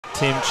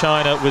Team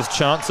China with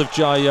chance of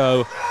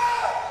Jiao.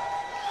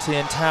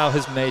 Tian Tao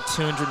has made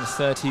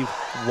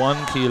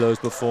 231 kilos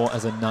before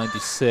as a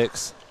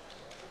 96.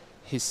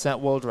 He's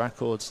set world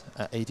records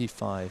at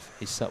 85.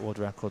 He's set world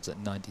records at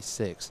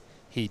 96.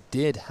 He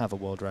did have a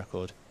world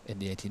record in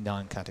the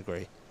 89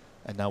 category.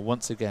 And now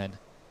once again,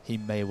 he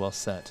may well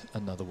set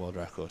another world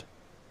record.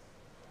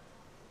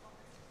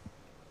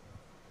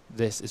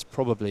 This is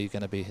probably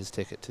going to be his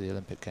ticket to the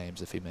Olympic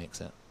Games if he makes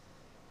it.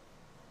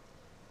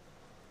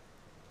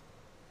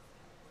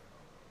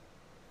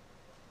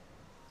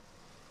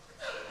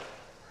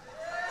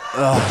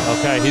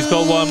 Okay, he's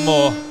got one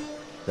more.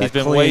 He's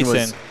been waiting.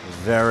 Was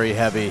very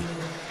heavy.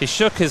 He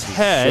shook his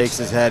head. Shakes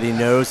his head. He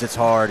knows it's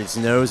hard.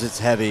 He knows it's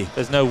heavy.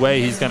 There's no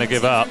way he's going to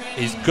give up.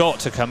 He's got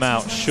to come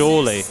out,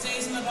 surely.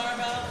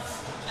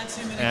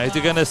 Now, is he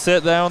going to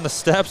sit there on the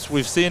steps?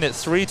 We've seen it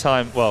 3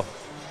 times. Well,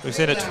 we've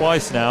seen it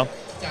twice now.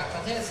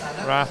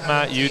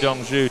 Rahmat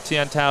Yudongzhu.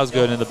 Tian Tao's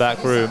going in the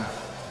back room.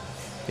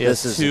 He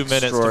has 2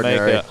 minutes to make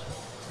it.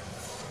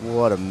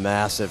 What a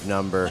massive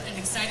number. What an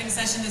exciting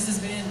session this has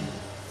been.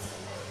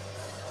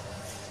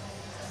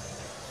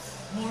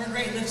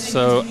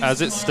 So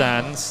as it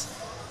stands,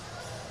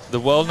 the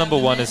world number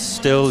 1 is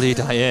still Li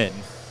Dayin.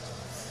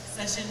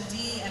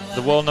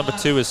 The world number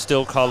 2 is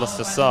still Carlos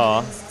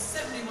Cesar.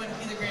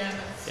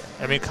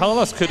 I mean,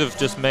 Carlos could have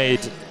just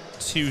made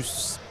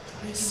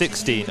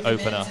 216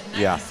 opener.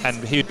 Yeah.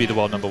 And he would be the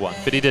world number 1,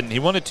 but he didn't. He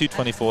wanted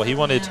 224. He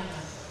wanted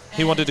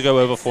to go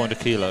over 400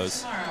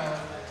 kilos.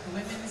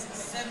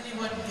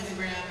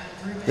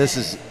 This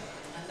is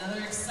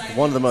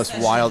one of the most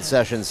wild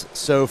sessions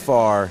so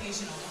far.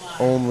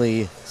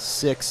 Only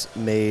 6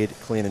 made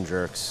clean and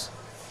jerks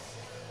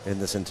in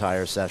this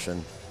entire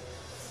session.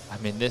 I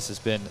mean, this has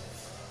been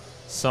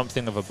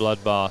something of a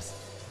bloodbath.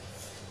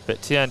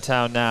 But Tian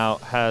Tao now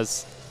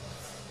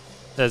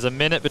there's a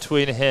minute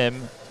between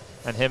him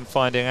and him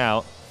finding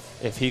out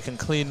if he can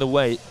clean the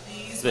weight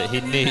that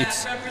he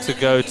needs to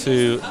go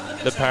to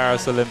the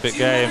Paris Olympic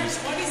Games.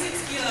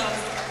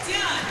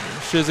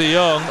 Shi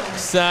Ziyong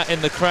sat in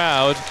the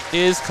crowd,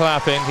 is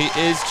clapping, he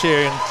is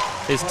cheering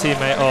his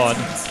teammate on.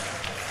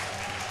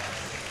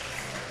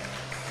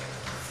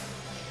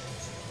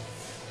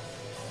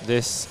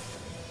 This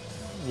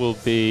will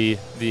be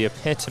the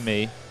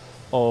epitome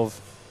of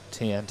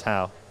Tian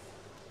Tao.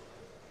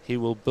 He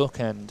will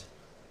bookend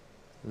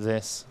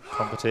this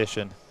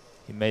competition.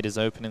 He made his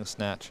opening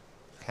snatch.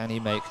 Can he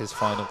make his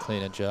final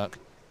clean and jerk?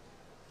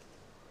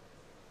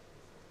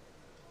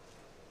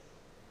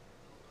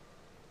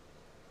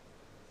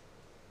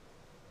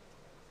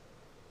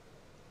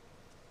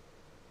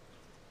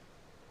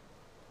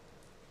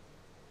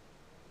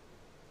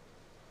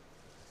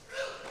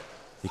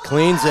 He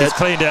cleans it. He's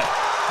cleaned it.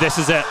 This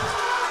is it.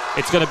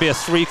 It's going to be a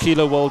 3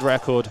 kilo world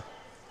record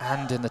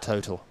and in the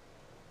total.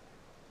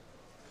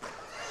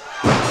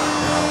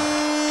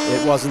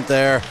 It wasn't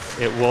there.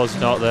 It was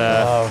not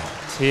there. Oh.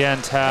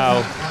 Tian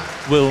Tao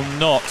will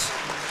not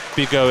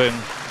be going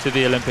to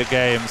the Olympic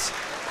Games.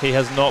 He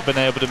has not been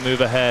able to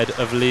move ahead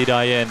of Li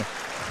Dayin.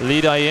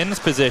 Li Dayin's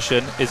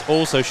position is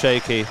also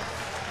shaky.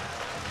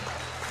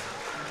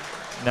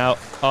 Now,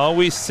 are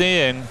we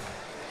seeing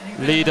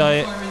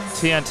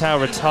Tian Tao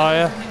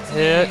retire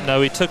here?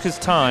 No, he took his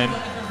time,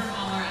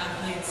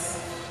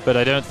 but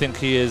I don't think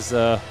he is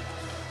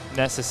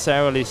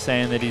necessarily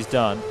saying that he's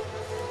done.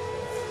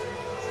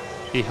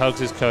 He hugs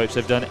his coach.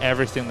 They've done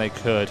everything they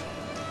could.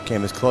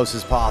 Came as close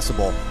as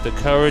possible. The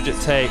courage it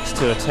takes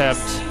to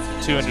attempt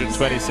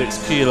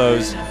 226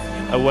 kilos,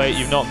 a weight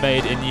you've not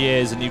made in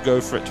years, and you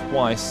go for it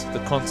twice. The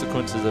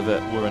consequences of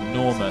it were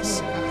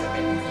enormous.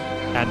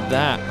 And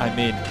that, I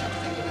mean,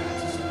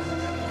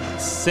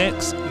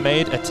 6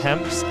 made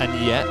attempts,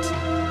 and yet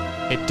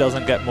it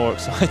doesn't get more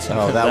exciting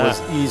than that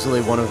was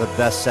easily one of the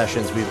best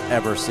sessions we've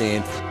ever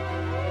seen.